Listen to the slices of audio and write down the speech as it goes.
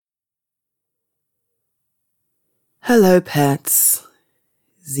Hello, pets.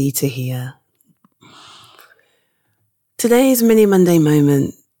 Zita here. Today's Mini Monday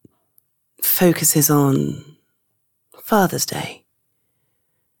moment focuses on Father's Day.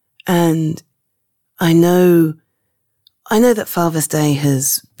 And I know that Father's Day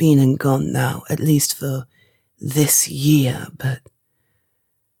has been and gone now, at least for this year, but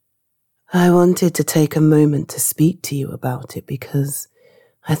I wanted to take a moment to speak to you about it because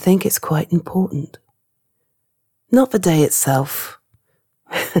I think it's quite important. Not the day itself.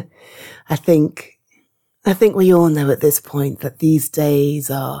 I think we all know at this point that these days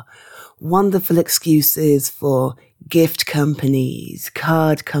are wonderful excuses for gift companies,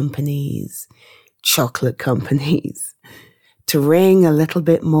 card companies, chocolate companies to wring a little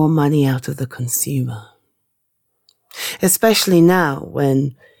bit more money out of the consumer. Especially now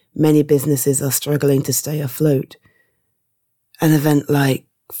when many businesses are struggling to stay afloat. An event like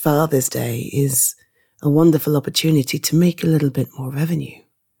Father's Day is a wonderful opportunity to make a little bit more revenue.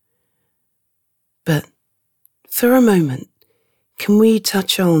 But for a moment, can we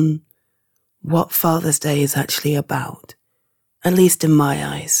touch on what Father's Day is actually about, at least in my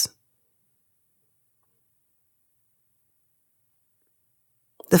eyes?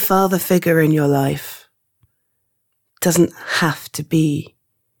 The father figure in your life doesn't have to be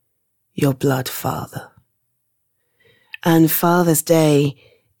your blood father. And Father's Day,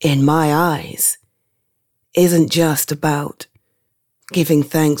 in my eyes, isn't just about giving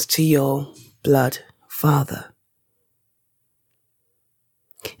thanks to your blood father.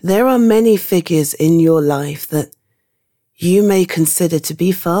 There are many figures in your life that you may consider to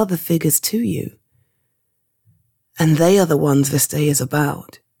be father figures to you. And they are the ones this day is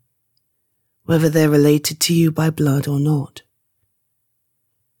about, whether they're related to you by blood or not.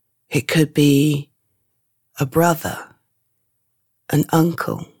 It could be a brother, an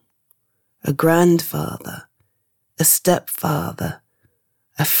uncle, a grandfather, a stepfather,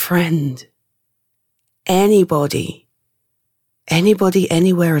 a friend, anybody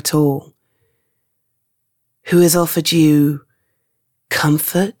anywhere at all who has offered you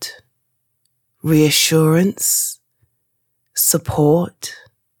comfort, reassurance, support,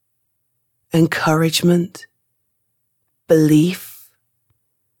 encouragement, belief,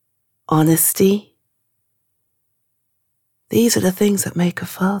 honesty. These are the things that make a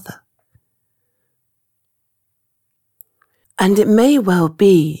father. And it may well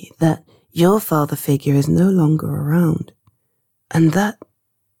be that your father figure is no longer around, and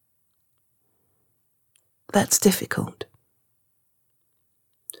that's difficult.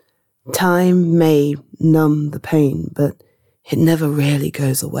 Time may numb the pain, but it never really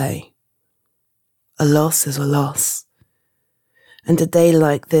goes away. A loss is a loss. And a day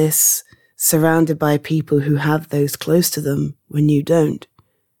like this, surrounded by people who have those close to them when you don't,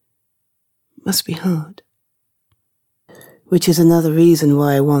 must be hard. Which is another reason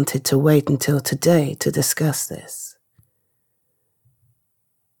why I wanted to wait until today to discuss this.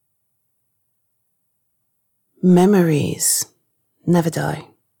 Memories never die.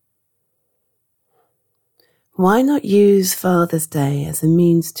 Why not use Father's Day as a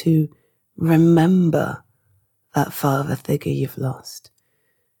means to remember that father figure you've lost?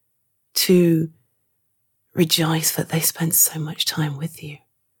 To rejoice that they spent so much time with you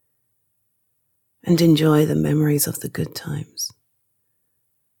and enjoy the memories of the good times.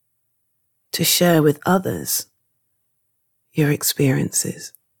 To share with others your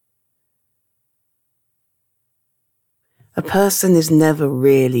experiences. A person is never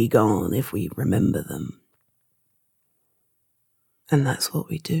really gone if we remember them. And that's what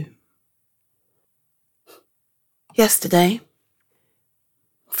we do. Yesterday,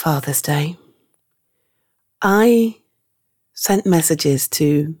 Father's Day, I sent messages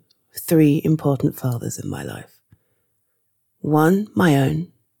to 3 important fathers in my life. One, my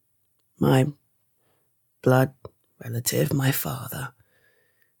own, my blood relative, my father,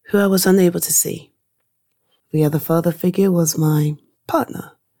 who I was unable to see. The other father figure was my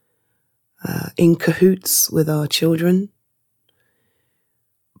partner, in cahoots with our children,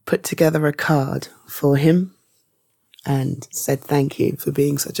 put together a card for him and said thank you for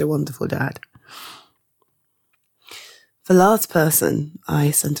being such a wonderful dad. The last person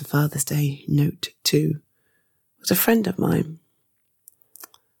I sent a Father's Day note to was a friend of mine.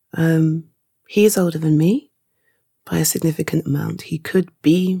 He is older than me by a significant amount. He could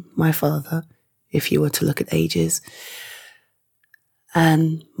be my father if you were to look at ages.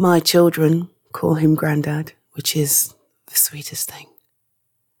 And my children call him Granddad, which is the sweetest thing.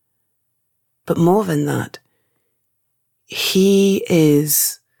 But more than that, he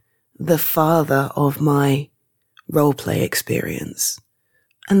is the father of my role play experience.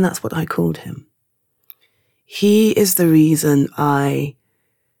 And that's what I called him. He is the reason I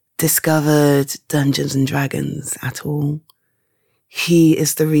discovered Dungeons and Dragons at all. He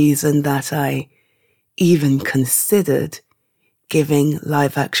is the reason that I even considered giving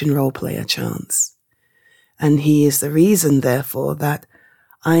live action roleplay a chance. And he is the reason, therefore, that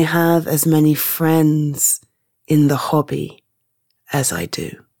I have as many friends in the hobby as I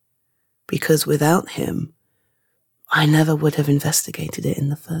do. Because without him, I never would have investigated it in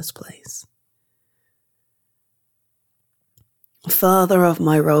the first place. Father of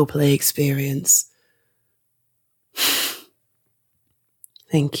my roleplay experience,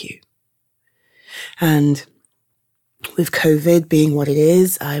 thank you. And with COVID being what it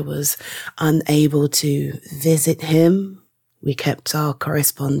is, I was unable to visit him. We kept our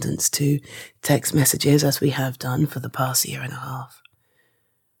correspondence to text messages as we have done for the past 1.5 years.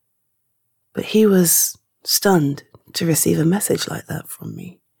 But he was stunned to receive a message like that from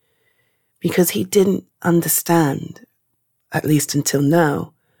me because he didn't understand, at least until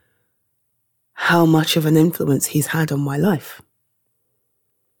now, how much of an influence he's had on my life.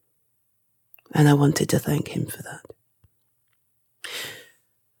 And I wanted to thank him for that.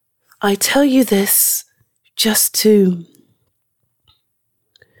 I tell you this just to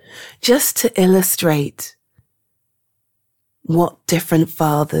illustrate what different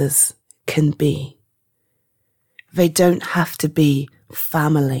fathers can be. They don't have to be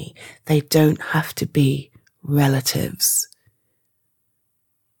family. They don't have to be relatives.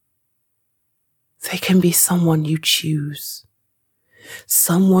 They can be someone you choose.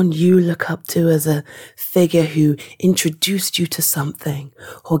 Someone you look up to as a figure who introduced you to something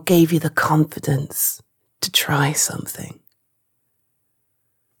or gave you the confidence to try something.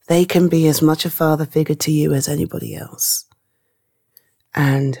 They can be as much a father figure to you as anybody else.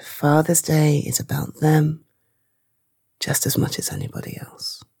 And Father's Day is about them just as much as anybody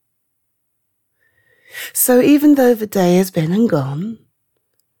else. So even though the day has been and gone,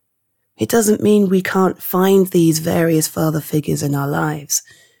 it doesn't mean we can't find these various father figures in our lives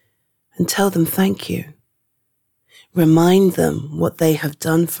and tell them thank you. Remind them what they have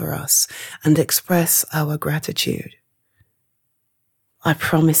done for us and express our gratitude. I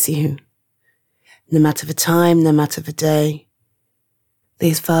promise you, no matter the time, no matter the day,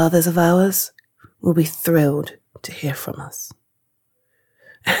 these fathers of ours will be thrilled to hear from us.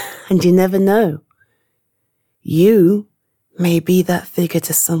 And you never know. You may be that figure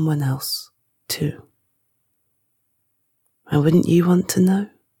to someone else too. And wouldn't you want to know?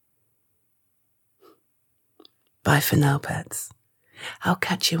 Bye for now, pets. I'll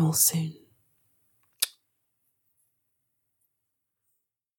catch you all soon.